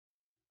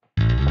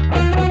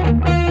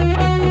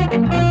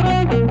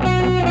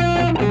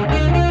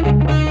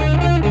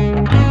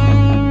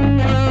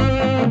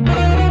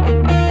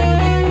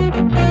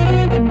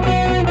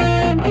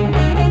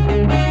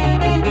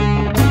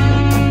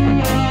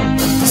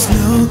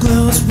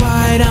glows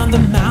white on the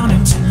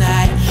mountain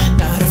tonight,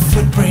 not a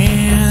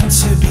footprint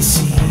to be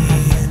seen.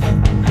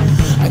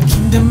 A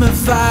kingdom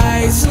of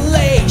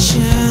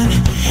isolation,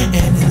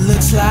 and it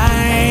looks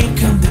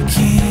like I'm the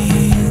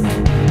king.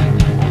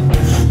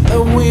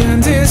 The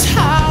wind is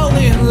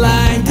howling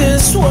like the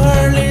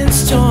swirling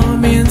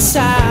storm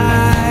inside.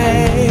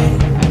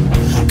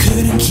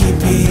 Couldn't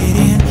keep it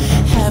in,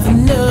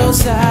 heaven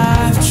knows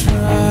I've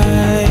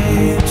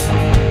tried.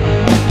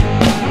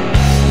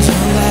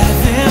 Don't let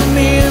them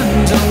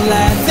in, don't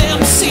let them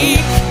see.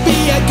 Be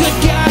a good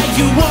guy,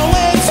 you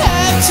always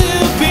have to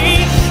be.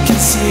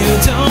 Conceal,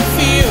 don't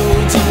feel,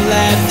 don't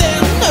let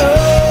them know.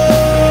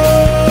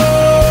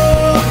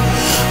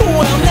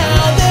 Well,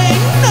 now they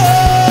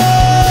know.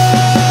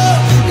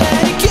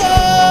 Let it go,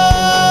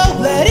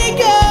 let it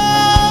go.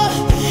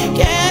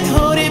 Can't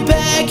hold it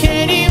back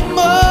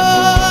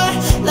anymore.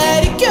 Let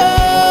it go,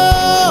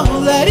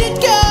 let it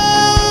go.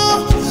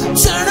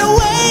 Turn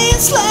away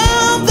and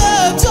slam the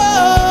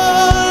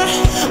door.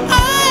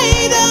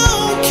 I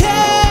don't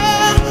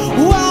care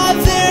what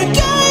they're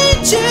going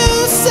to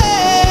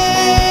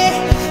say.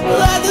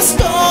 Let the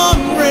storm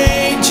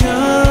rage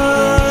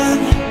on.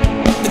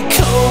 The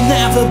cold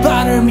never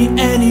bothered me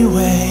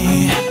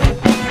anyway.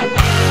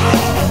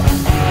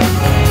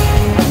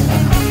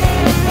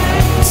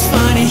 It's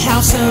funny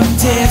how some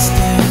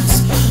distance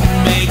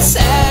makes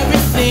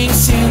everything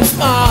seem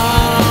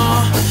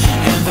small,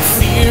 and the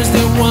fears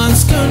that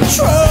once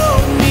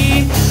controlled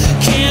me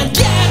can't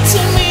get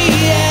to me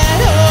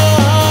at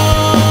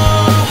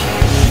all.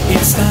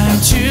 It's time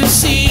to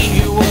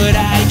see what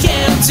I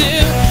can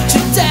do to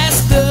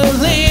test the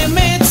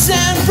limits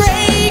and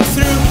break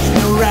through.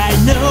 No right,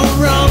 no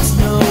wrongs,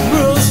 no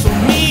rules for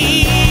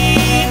me.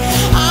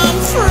 I'm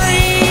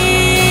free.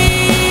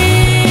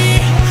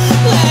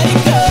 Let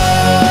it go,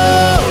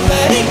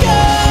 let it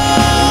go.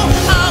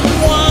 I'm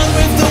one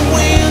with the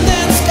wind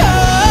and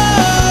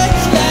sky.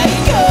 Let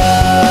it go,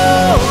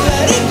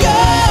 let it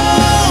go.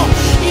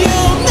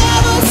 You'll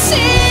never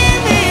see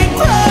me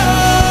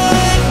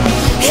cry.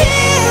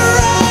 Here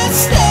I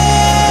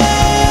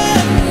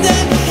stand,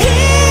 and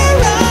here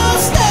I'll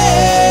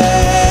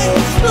stay.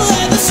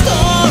 Let the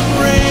storm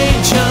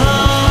rage on.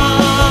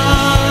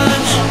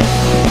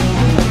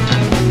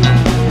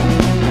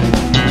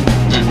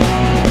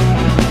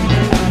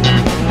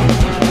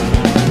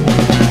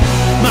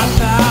 My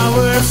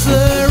power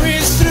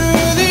flurries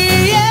through the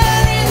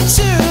air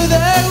into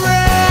the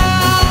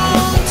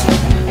ground.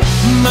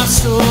 My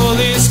soul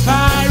is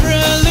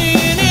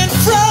spiraling in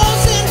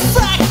frozen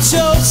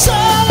fractals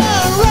all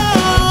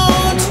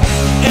around.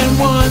 And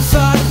one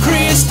thought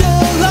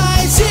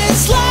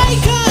crystallizes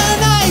like an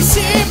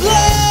icy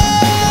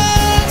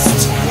blast.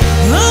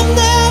 I'm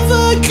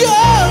never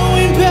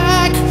going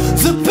back.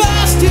 The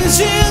past is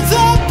in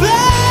the past.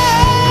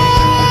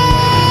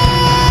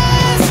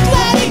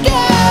 Let it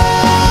go,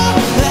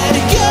 let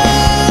it go.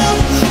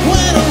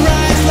 When I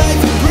rise like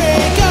the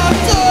break of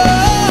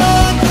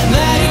dawn.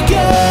 Let it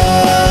go,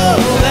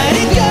 let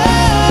it go.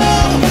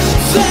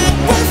 That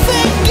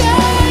perfect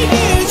guy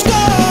is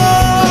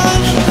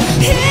gone.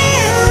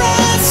 Here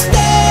I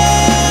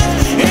stand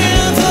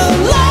in the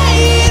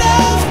light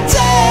of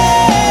day.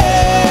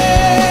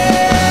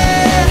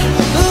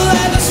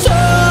 Let the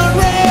storm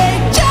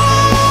rage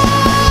on.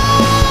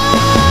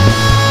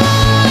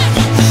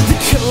 The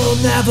cold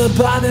never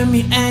bothered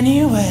me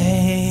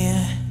anyway.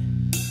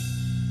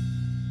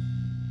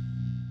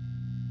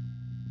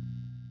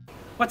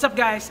 What's up,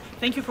 guys?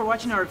 Thank you for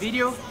watching our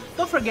video.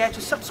 Don't forget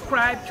to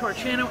subscribe to our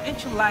channel and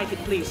to like it,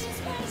 please.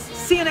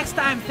 See you next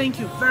time. Thank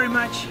you very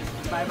much.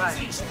 Bye bye.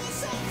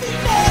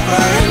 Never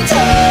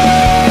ends.